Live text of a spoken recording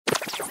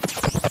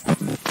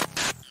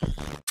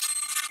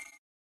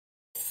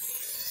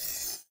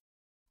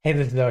Hey,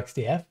 this is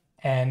OXDF,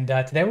 and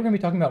today we're going to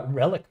be talking about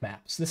Relic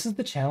Maps. This is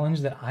the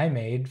challenge that I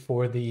made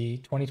for the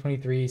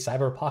 2023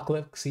 Cyber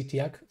Apocalypse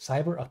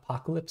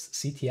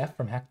CTF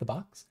from Hack the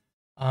Box.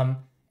 And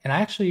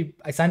I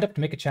signed up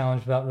to make a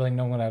challenge without really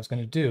knowing what I was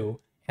going to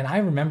do. And I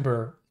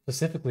remember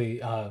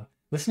specifically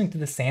listening to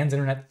the SANS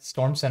Internet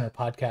Storm Center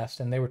podcast,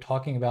 and they were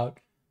talking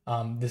about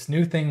this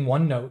new thing,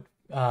 OneNote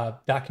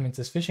documents,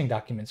 this phishing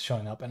documents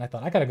showing up, and I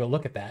thought I got to go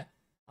look at that.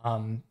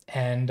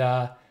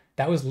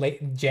 That was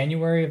late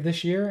January of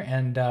this year,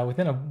 and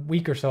within a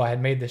week or so, I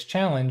had made this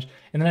challenge.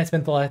 And then I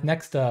spent the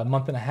next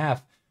month and a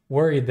half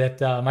worried that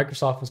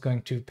Microsoft was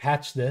going to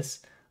patch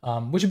this,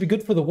 which would be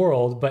good for the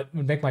world, but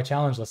would make my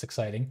challenge less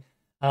exciting.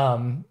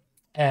 But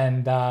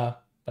I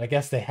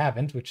guess they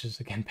haven't, which is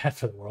again bad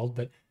for the world.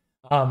 But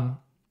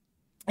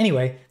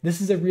anyway, this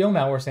is a real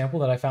malware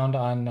sample that I found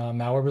on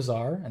Malware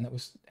Bazaar, and that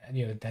was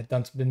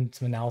been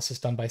some analysis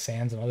done by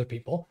SANS and other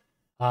people.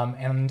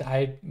 And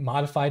I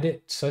modified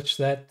it such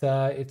that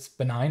it's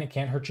benign, it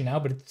can't hurt you now,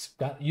 but it's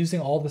got using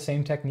all the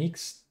same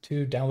techniques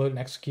to download and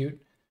execute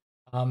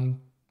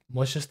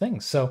malicious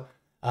things. So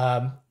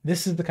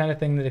this is the kind of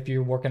thing that if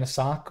you work in a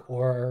SOC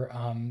or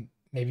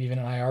maybe even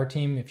an IR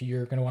team, if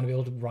you're going to want to be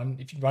able to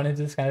if you run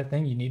into this kind of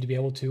thing, you need to be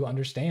able to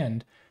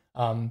understand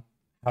how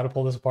to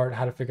pull this apart,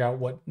 how to figure out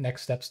what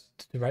next steps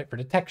to write for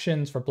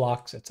detections, for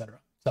blocks, etc.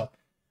 So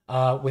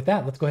with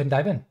that, let's go ahead and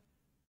dive in.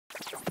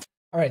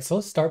 All right, so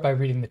let's start by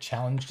reading the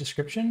challenge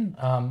description.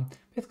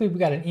 Basically, we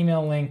got an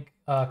email link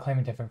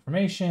claiming different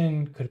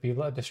information. Could it be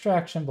a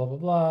distraction, blah,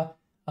 blah,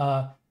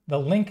 blah. The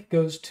link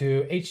goes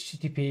to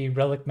http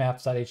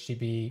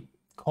relicmaps.htb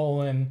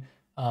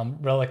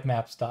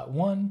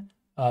relicmaps.1.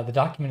 The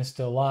document is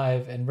still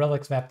live, and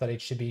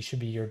relicmaps.htb should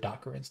be your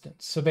Docker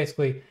instance. So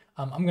basically,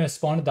 I'm going to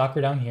spawn a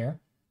Docker down here,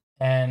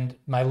 and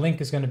my link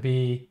is going to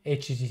be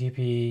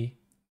http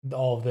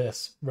all of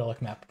this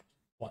relicmap.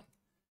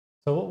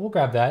 So we'll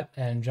grab that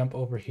and jump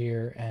over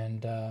here,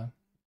 and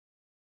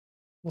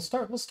we'll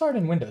start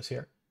in Windows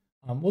here.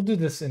 We'll do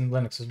this in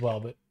Linux as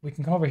well, but we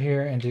can come over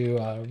here and do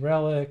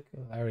relic.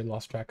 I already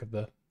lost track of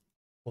the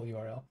full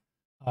URL.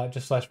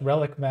 Just slash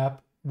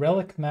relicmaps.1.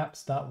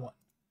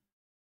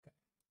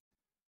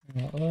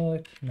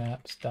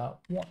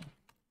 Relicmaps.1.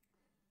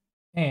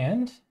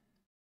 And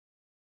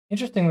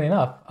interestingly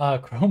enough,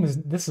 Chrome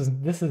is this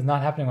is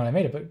not happening when I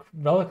made it, but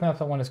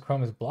relicmaps.1 is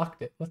Chrome has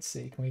blocked it. Let's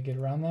see, can we get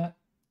around that?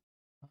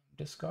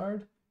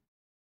 Discard.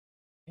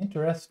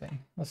 Interesting.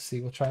 Let's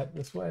see. We'll try it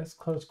this way. Let's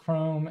close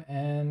Chrome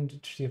and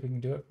see if we can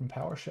do it from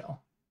PowerShell.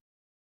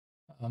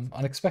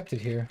 Unexpected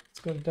here.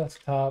 Let's go to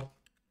desktop.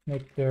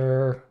 Make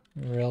dir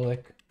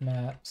relic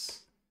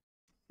maps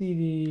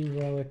cd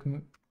relic,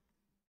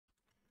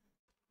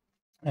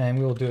 and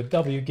we will do a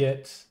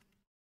wget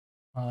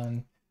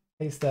on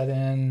paste that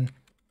in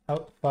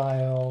out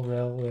file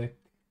relic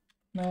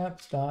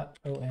maps.one.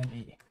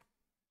 And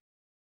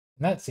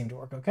that seemed to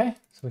work okay.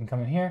 So we can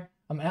come in here.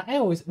 We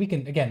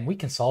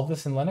can solve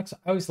this in Linux.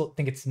 I always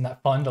think it's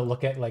not fun to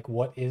look at like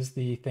what is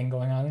the thing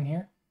going on in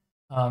here.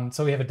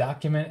 So we have a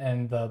document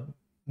and the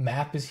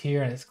map is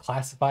here and it's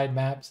classified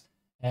maps,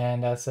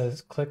 and it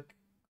says click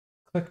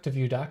to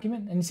view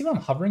document. And you see what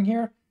I'm hovering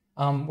here?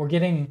 We're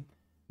getting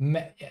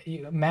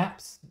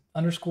maps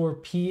underscore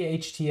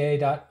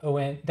phta.eno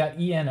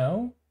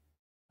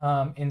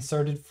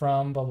inserted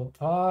from blah blah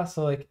blah.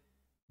 So like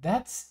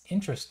that's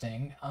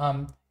interesting.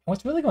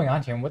 What's really going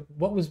on here, and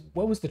what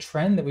was the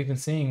trend that we've been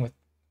seeing with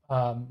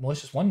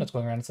malicious OneNotes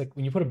going around? It's like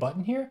when you put a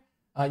button here,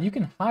 you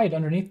can hide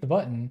underneath the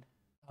button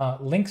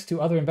links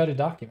to other embedded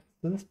documents.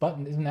 So this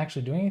button isn't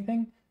actually doing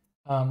anything.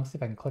 Let's see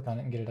if I can click on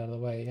it and get it out of the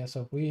way. Yeah,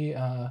 so if we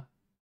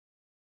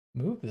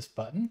move this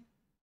button,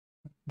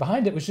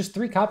 behind it was just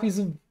 3 copies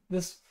of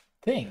this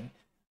thing,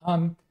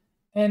 and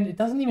it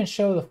doesn't even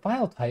show the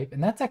file type,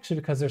 and that's actually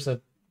because there's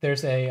a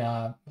let's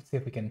see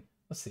if we can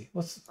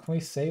can we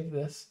save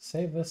this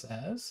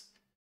as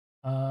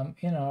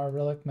in our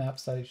relic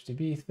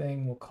maps.htb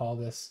thing, we'll call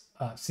this,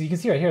 so you can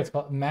see right here, it's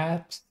called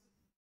maps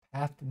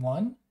path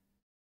 1.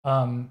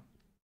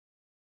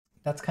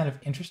 That's kind of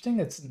interesting.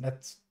 Is it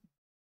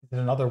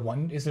another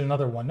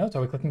OneNote?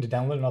 Are we clicking to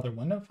download another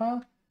OneNote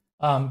file?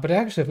 But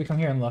actually, if we come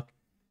here and look,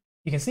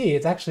 you can see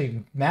it's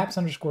actually maps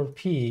underscore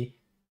p,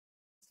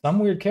 some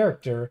weird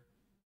character,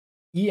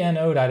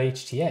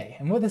 eno.hta.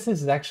 And what this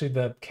is actually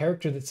the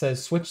character that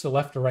says switch the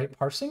left or right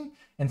parsing.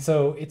 And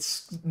so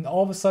it's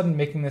all of a sudden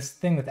making this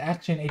thing with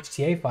action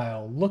HTA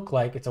file look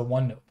like it's a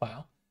OneNote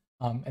file.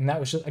 And that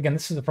was just, again,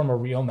 this is from a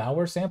real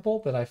malware sample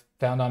that I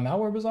found on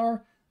Malware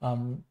Bazaar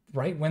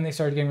right when they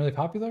started getting really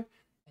popular.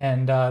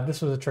 And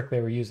this was a trick they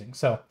were using.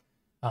 So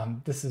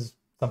this is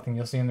something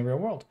you'll see in the real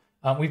world.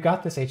 We've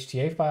got this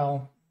HTA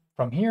file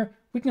from here.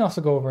 We can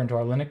also go over into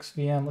our Linux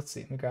VM. Let's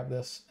see, let me grab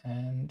this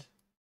and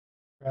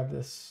grab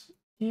this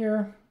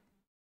here.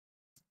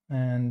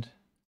 And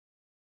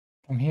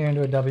come here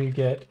into a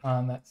wget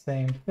on that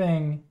same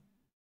thing.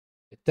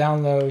 It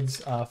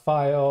downloads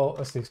file.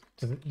 Let's see,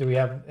 do we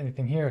have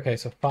anything here? Okay,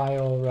 so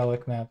file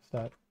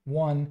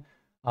relicmaps.1.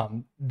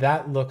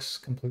 That looks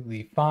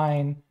completely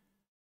fine.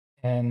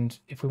 And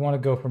if we want to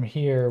go from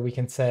here, we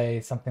can say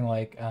something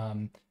like,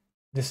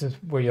 this is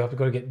where you have to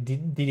go to get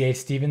DDA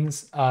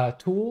Stevens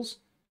tools.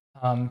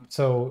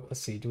 So let's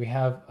see, do we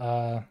have,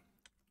 I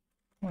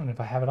don't know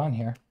if I have it on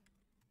here.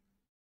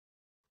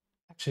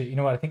 Actually, you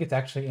know what? I think it's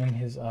actually in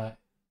his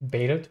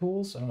beta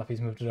tools. I don't know if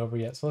he's moved it over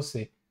yet. So let's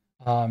see.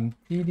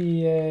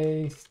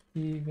 DDA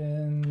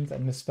Stevens,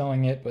 I'm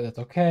misspelling it, but that's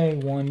okay.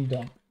 One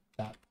dump.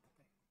 Dot.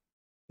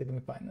 See if we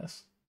can find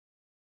this.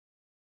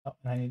 Oh,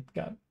 and I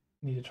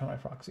need to turn my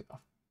proxy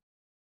off.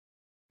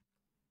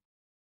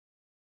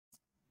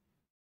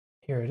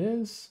 Here it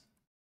is.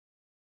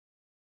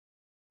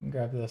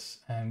 Grab this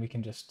and we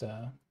can just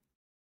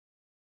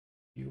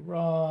view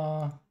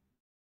raw.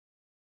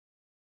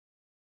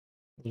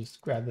 We'll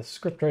just grab this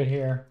script right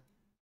here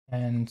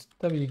and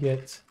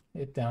wget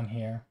it down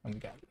here. And we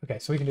got it. Okay,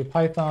 so we can do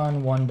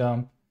Python one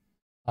dump,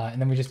 and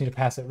then we just need to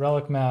pass it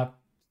relic map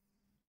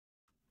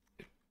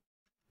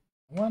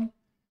one,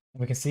 and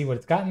we can see what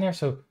it's got in there.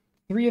 So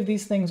 3 of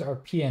these things are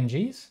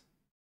PNGs.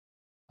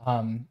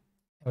 And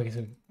we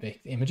can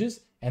make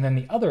images, and then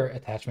the other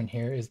attachment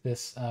here is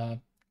this the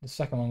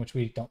second one, which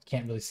we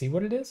can't really see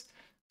what it is.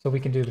 So we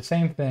can do the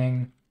same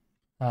thing,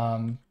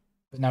 but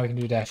now we can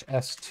do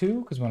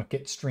 -s2 because we want to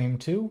get stream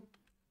 2,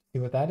 see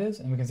what that is,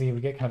 and we can see we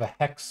get kind of a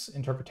hex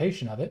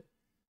interpretation of it.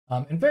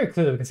 And very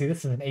clearly we can see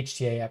this is an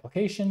HTA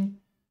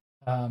application.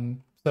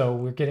 So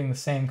we're getting the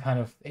same kind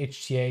of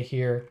HTA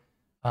here,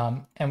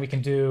 and we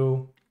can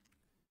do,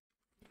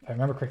 if I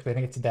remember correctly, I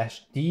think it's a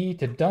 -d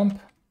to dump.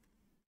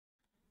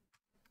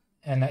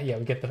 And that, yeah,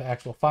 we get the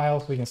actual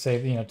file. So we can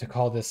say, you know, to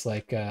call this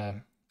like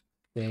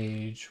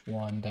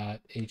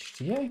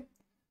stage1.hta,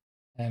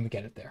 and we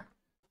get it there.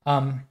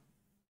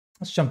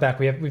 Let's jump back.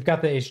 We've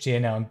got the HTA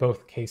now in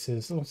both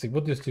cases. Let's see.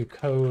 We'll just do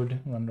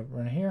code.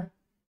 Run here,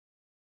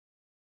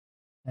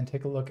 and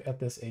take a look at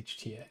this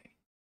HTA.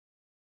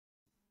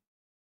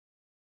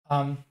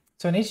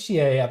 So an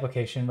HTA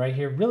application right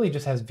here really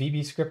just has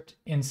VB script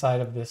inside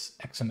of this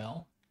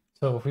XML.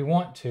 So if we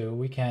want to,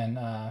 we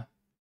can.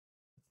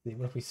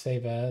 What if we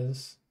save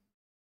as,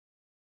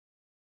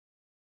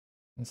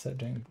 instead of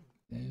doing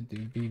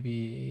do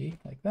VB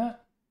like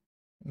that,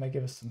 it might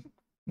give us some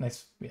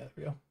nice, yeah, there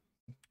we go,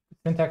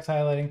 syntax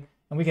highlighting,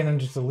 and we can then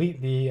just delete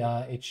the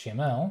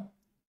HTML,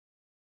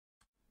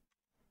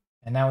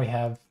 and now we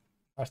have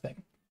our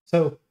thing.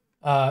 So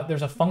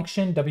there's a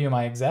function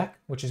wmi-exec,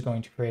 which is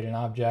going to create an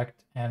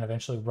object and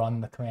eventually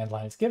run the command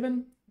line as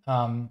given.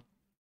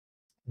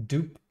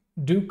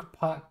 Duke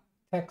pot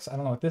text, I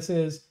don't know what this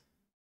is.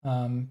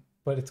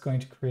 But it's going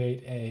to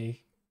create a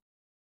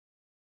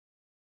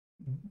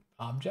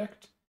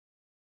object.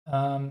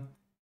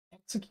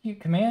 Execute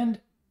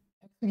command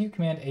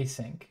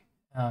async.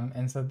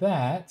 And so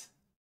that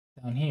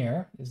down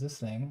here is this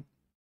thing,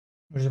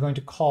 which is going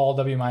to call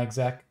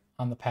wmi-exec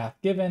on the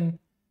path given.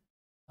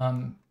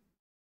 So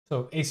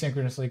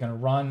asynchronously going to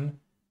run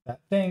that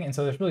thing. And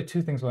so there's really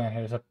 2 things going on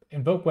here. There's a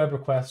invoke web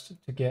request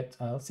to get,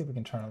 let's see if we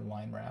can turn on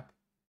line wrap.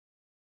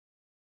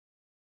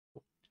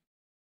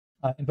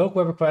 Invoke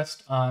web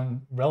request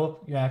on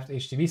Relic Maps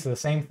HTB, so the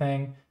same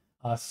thing,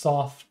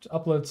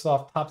 upload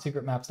soft top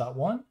secret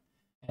maps.1,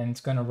 and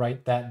it's going to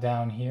write that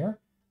down here.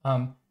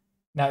 Now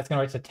it's going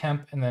to write to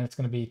temp, and then it's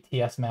going to be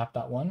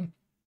tsmap.1.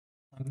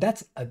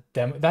 That's a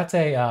demo. That's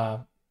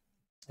a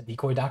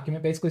decoy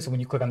document basically. So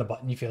when you click on the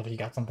button, you feel like you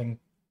got something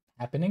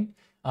happening,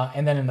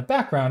 and then in the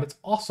background, it's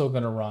also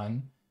going to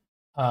run.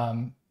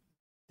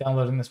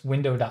 Downloading this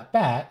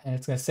windows.bat, and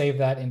it's going to save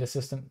that into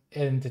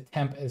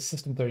temp as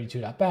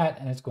system32.bat,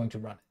 and it's going to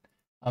run it.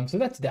 So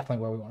that's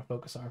definitely where we want to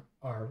focus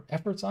our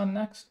efforts on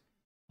next.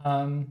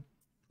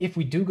 If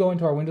we do go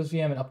into our Windows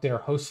VM and update our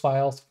host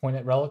files to point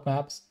at Relic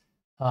Maps,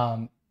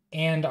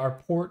 and our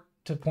port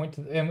to point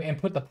to, and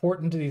put the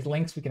port into these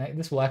links,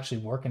 this will actually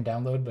work and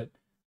download, but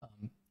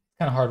it's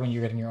kind of hard when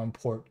you're getting your own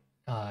port.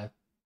 The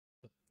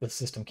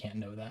system can't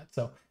know that.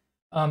 So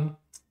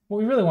what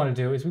we really want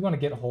to do is we want to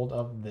get a hold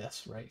of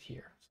this right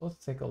here. So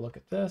let's take a look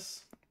at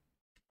this.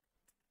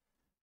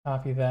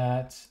 Copy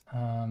that.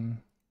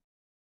 And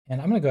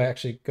I'm going to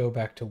actually go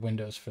back to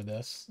Windows for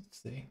this. Let's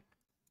see.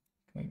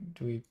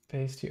 Do we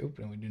paste here?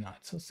 Open, we do not.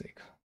 So let's see.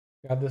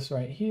 Grab this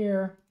right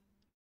here.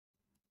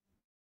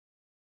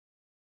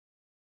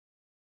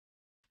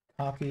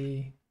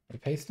 Copy. Are we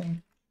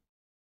pasting?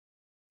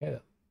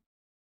 Okay.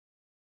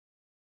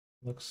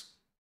 Looks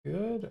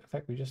good. In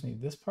fact, we just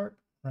need this part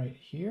right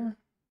here.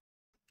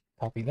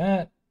 Copy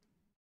that,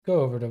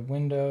 go over to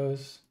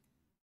Windows,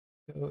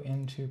 go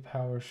into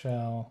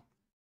PowerShell,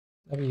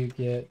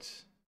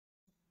 wget,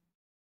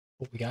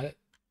 oh, we got it,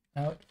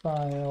 out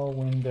file,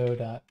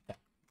 windows.bat.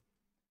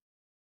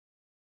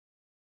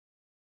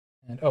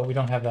 And oh, we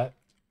don't have that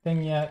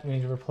thing yet. We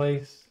need to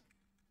replace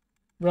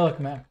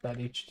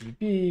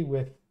relicmap.htb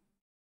with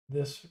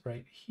this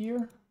right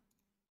here.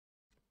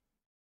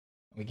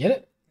 We get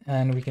it,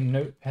 and we can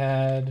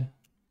notepad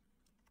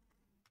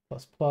 ++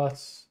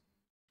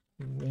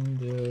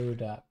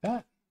 windows.bat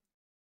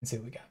and see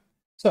what we got.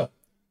 So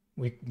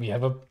we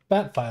have a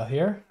bat file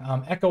here.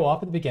 Echo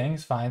off at the beginning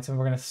is fine. So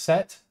we're going to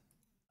set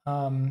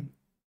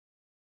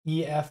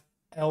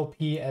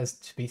EFLP as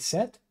to be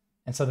set.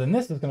 And so then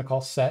this is going to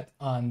call set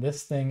on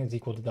this thing is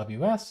equal to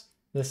WS,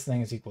 this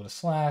thing is equal to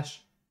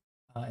slash,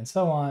 and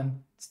so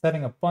on,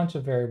 setting a bunch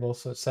of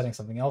variables. So it's setting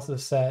something else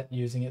as set,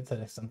 using it,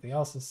 setting something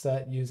else as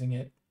set, using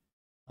it.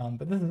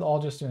 But this is all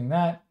just doing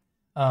that.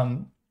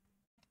 Line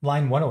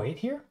 108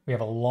 here, we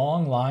have a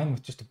long line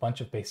with just a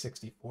bunch of base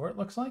 64, it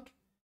looks like.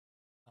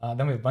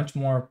 Then we have a bunch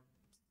more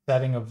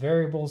setting of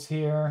variables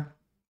here.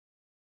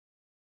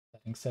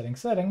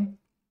 Setting,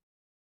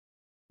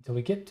 until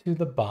we get to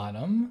the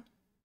bottom.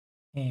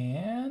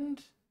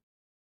 And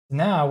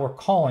now we're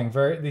calling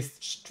these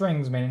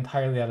strings made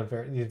entirely out of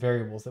these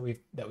variables that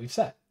we've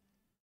set.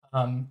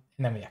 And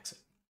then we exit.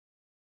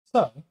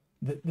 So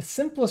the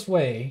simplest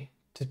way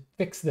to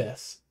fix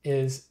this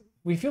is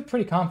we feel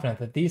pretty confident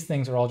that these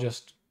things are all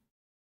just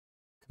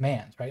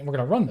commands, right? And we're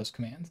going to run those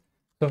commands.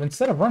 So if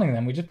instead of running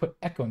them, we just put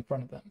echo in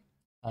front of them.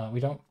 We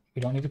don't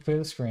need to clear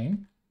the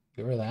screen.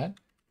 Get rid of that.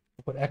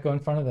 We'll put echo in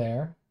front of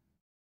there.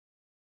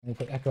 And we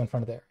put echo in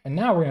front of there. And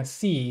now we're going to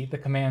see the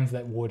commands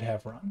that would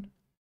have run.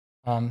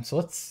 So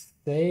let's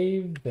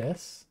save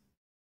this.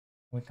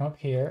 We come up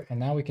here, and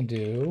now we can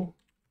do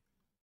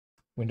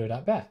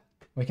windows.bat.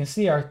 We can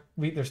see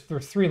there's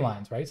 3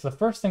 lines, right? So the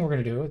first thing we're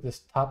going to do with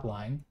this top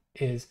line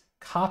is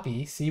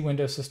copy C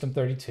Windows System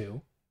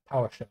 32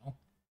 PowerShell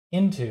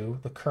into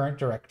the current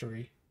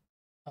directory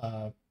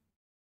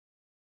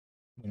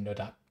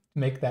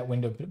make that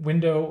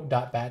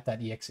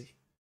window.bat.exe.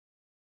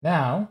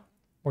 Now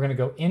we're going to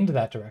go into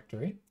that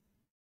directory,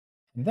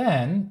 and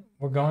then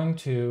we're going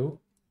to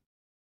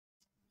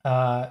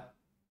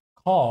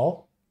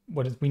call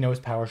what we know as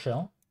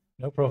PowerShell,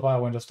 no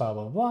profile, window style,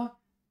 blah, blah,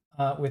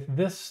 blah, with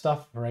this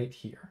stuff right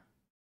here.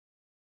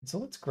 And so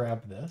let's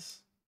grab this.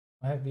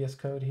 I have VS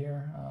Code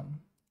here.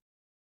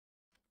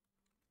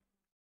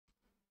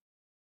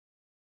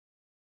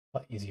 A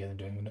lot easier than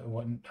doing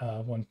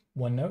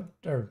OneNote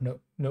or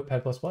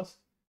Notepad++.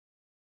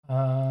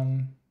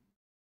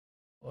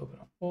 We'll open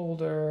a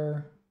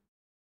folder.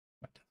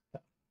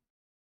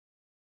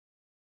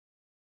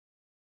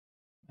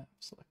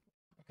 Select.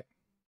 Okay.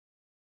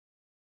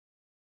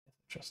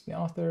 Trust the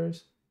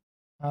authors.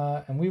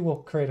 And we will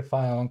create a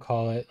file and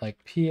call it like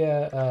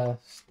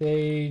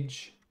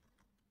stage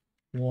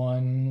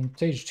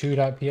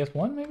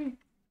 2.ps1 maybe.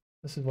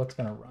 This is what's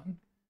going to run.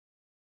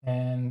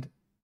 And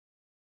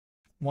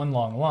one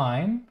long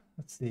line.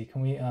 Let's see,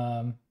 can we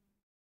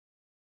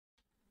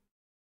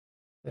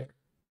there.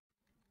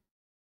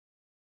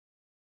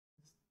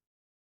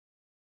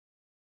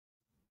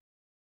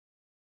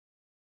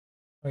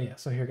 Oh yeah,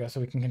 so here we go.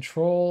 So we can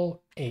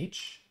control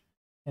H,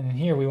 and then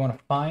here we want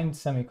to find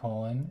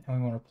semicolon, and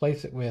we want to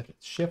replace it with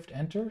Shift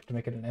Enter to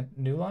make it a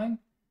new line.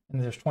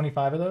 And there's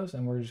 25 of those,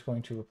 and we're just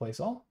going to replace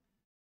all.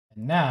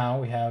 And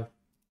now we have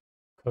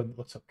code that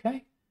looks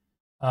okay.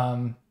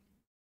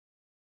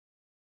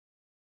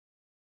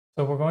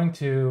 So we're going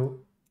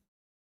to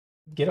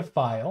get a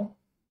file,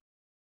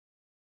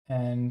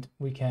 and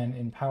we can,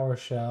 in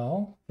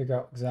PowerShell, figure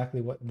out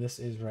exactly what this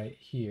is right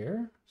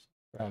here. So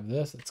grab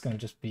this. It's going to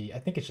just be, I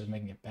think it's just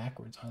making it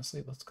backwards,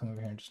 honestly. Let's come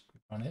over here and just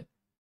run it.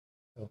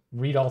 So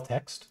read all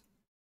text.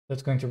 So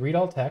it's going to read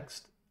all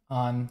text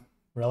on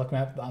Relic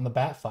Map on the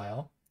bat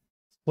file,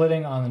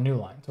 splitting on the new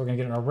line. So we're going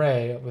to get an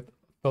array with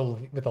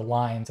the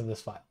lines of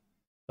this file,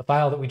 the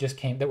file that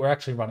we're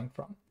actually running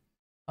from.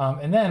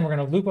 And then we're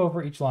going to loop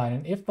over each line.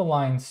 And if the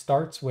line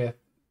starts with :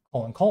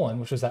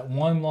 which is that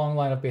one long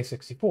line of base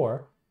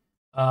 64,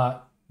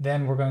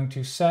 then we're going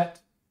to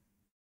set,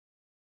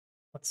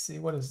 let's see,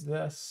 what is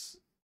this?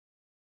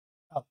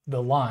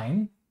 The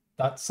line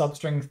dot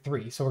substring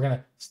 3. So we're going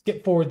to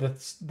skip forward the :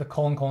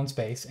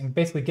 space and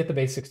basically get the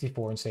base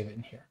 64 and save it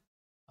in here.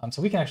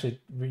 So we can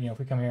actually, if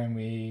we come here and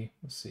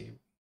let's see,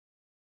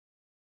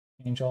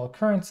 change all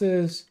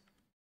occurrences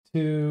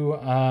to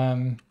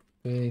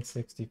base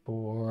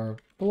 64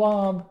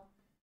 blob.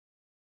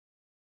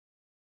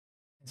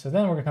 So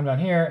then we're going to come down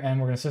here and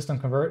we're going to system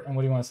convert. And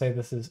what do you want to say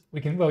this is?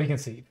 You can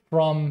see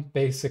from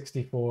base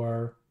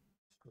 64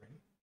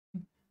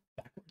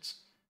 backwards.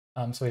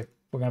 So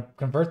we're going to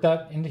convert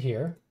that into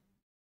here.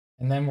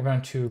 And then we're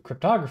going to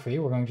cryptography.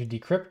 We're going to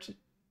decrypt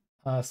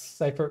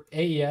cipher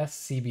AES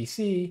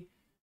CBC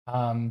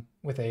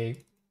with a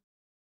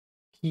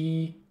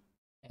key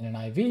and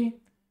an IV. And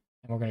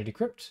we're going to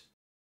decrypt.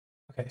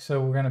 Okay,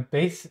 so we're going to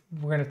take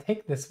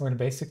this, we're going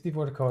to base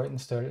 64 decode it and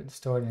store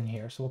it in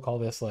here. So we'll call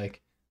this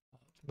like,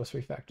 let's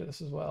refactor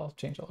this as well.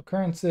 Change all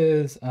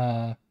occurrences,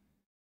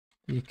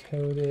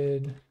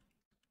 decoded,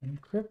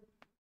 encrypted.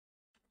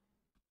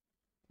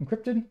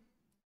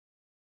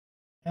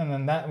 And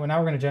then now we're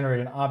going to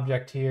generate an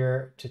object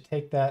here to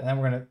take that.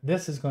 And then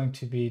this is going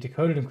to be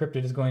decoded,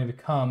 encrypted is going to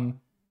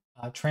become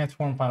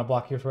transform final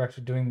block here. So we're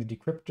actually doing the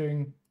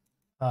decrypting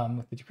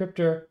with the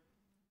decryptor.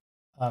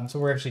 So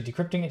we're actually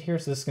decrypting it here.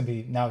 So this is going to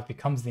be, now it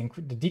becomes the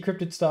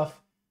decrypted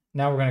stuff.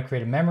 Now we're going to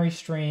create a memory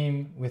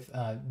stream with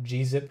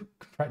gzip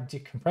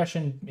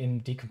decompression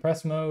in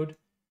decompress mode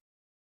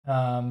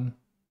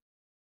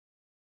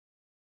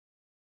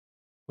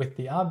with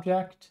the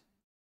object.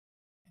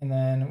 And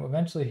then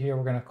eventually here,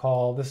 we're going to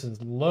call, this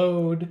is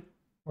load.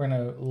 We're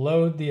going to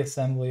load the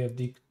assembly of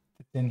that's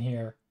in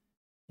here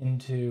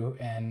into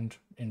and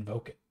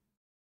invoke it.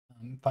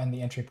 Find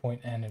the entry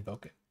point and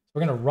invoke it. So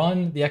we're going to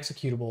run the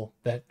executable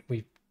that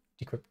we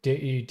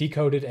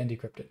decoded and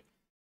decrypted.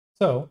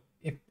 So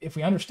if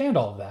we understand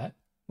all of that,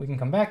 we can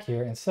come back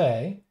here and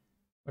say,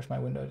 where's my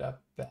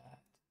windows.bat?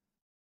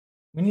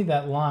 We need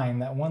that line,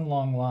 that one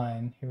long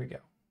line. Here we go.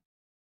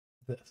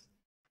 This.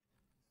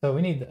 So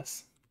we need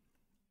this.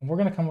 And we're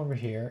going to come over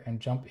here and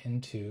jump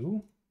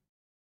into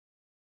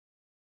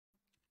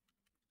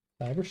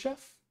CyberChef.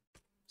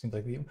 Seems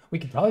like we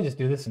could probably just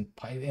do this in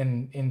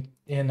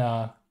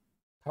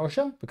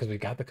PowerShell because we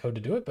got the code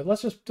to do it. But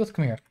let's just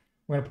come here.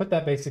 We're going to put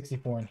that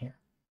base64 in here.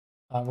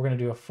 We're going to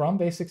do a from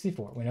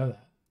base64. We know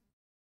that.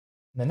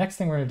 And the next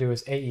thing we're going to do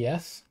is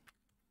AES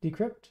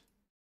decrypt.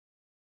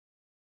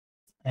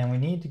 And we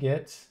need to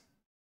get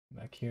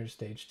back here to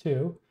stage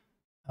 2.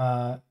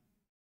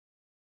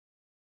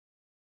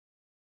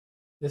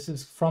 This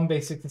is from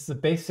basic. This is the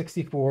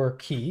base64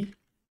 key.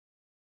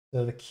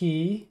 So the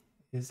key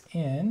is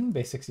in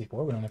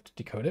base64. We don't have to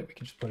decode it. We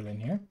can just put it in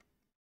here.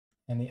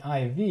 And the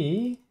IV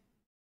is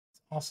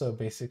also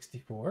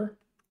base64.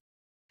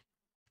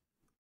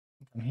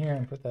 Come here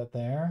and put that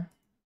there.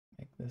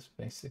 Make this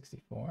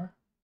base64.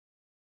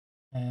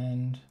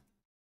 And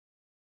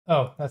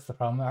oh, that's the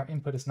problem. Our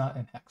input is not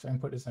in hex. Our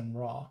input is in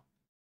raw.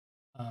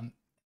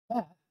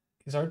 That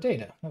is our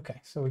data.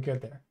 Okay, so we're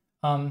good there.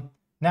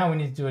 Now we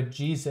need to do a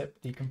gzip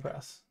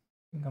decompress.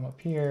 We can come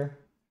up here.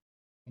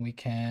 We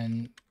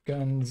can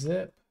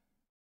gunzip.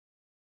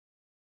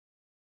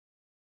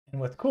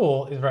 And what's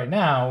cool is right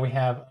now we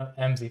have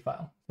an MZ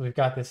file. So we've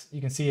got this,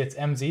 you can see it's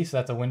MZ, so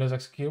that's a Windows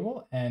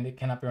executable, and it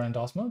cannot be run in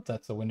DOS mode.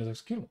 That's a Windows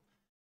executable.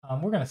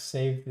 We're going to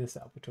save this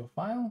output to a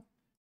file.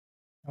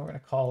 And we're going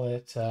to call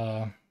it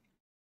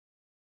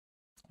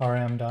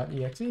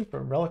rm.exe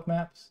for Relic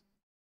Maps.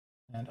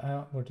 And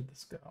where did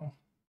this go?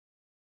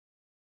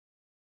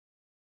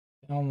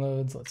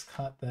 Downloads, let's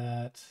cut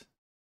that.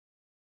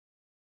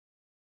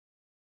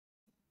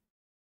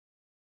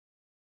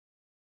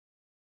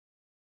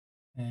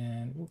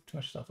 And too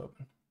much stuff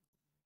open.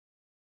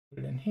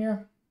 Put it in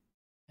here.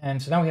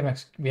 And so now we have an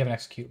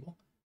executable.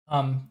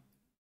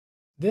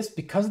 This,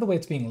 because of the way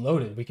it's being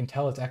loaded, we can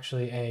tell it's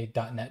actually a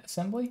 .NET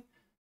assembly.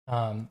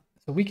 So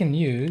we can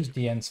use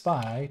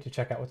dnspy to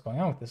check out what's going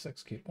on with this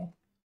executable.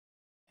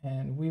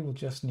 And we will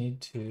just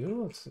need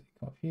to, let's see,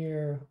 come up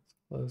here, let's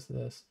close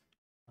this,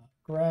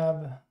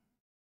 grab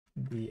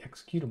the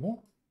executable,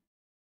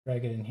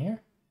 drag it in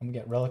here, and we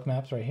get Relic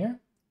Maps right here.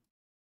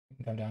 We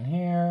can come down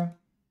here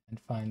and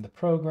find the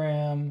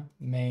program,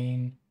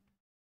 main.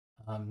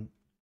 And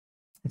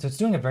so it's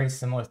doing a very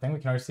similar thing. We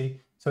can already see.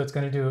 So it's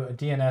going to do a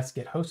DNS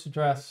get host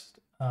address.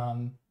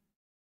 It's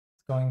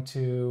going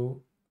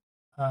to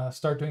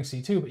start doing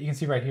C2, but you can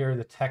see right here,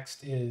 the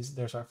text is,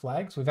 there's our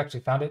flag. So we've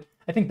actually found it.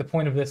 I think the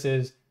point of this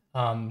is,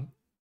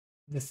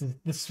 this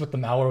is what the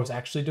malware was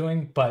actually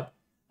doing, but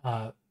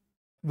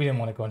we didn't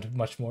want to go into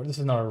much more. This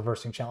is not a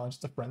reversing challenge,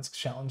 it's a forensics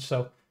challenge.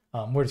 So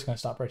we're just going to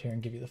stop right here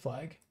and give you the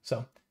flag.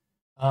 So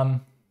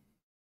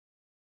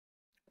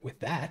with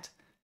that,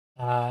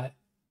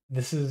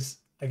 this is,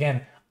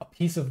 again, a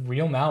piece of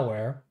real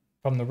malware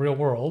from the real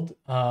world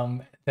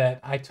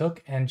that I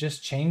took and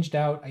just changed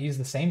out. I used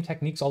the same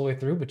techniques all the way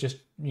through, but just,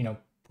 you know,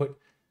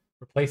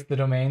 replace the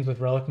domains with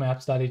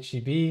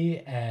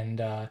relicmaps.htb and,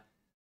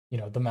 you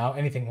know,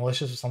 anything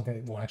malicious or something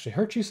that won't actually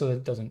hurt you so that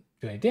it doesn't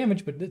do any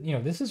damage. But, you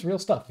know, this is real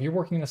stuff. If you're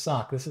working in a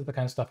SOC, this is the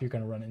kind of stuff you're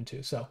going to run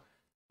into. So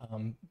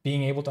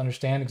being able to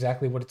understand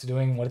exactly what it's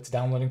doing, what it's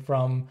downloading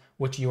from,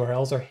 which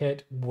URLs are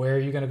hit, where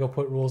you're going to go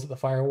put rules at the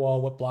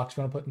firewall, what blocks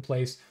you want to put in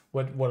place,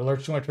 what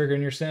alerts you want to trigger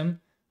in your SIM,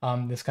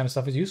 this kind of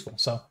stuff is useful.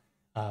 So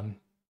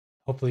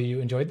hopefully you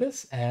enjoyed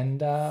this,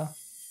 and talk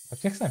to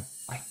you next time.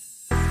 Bye.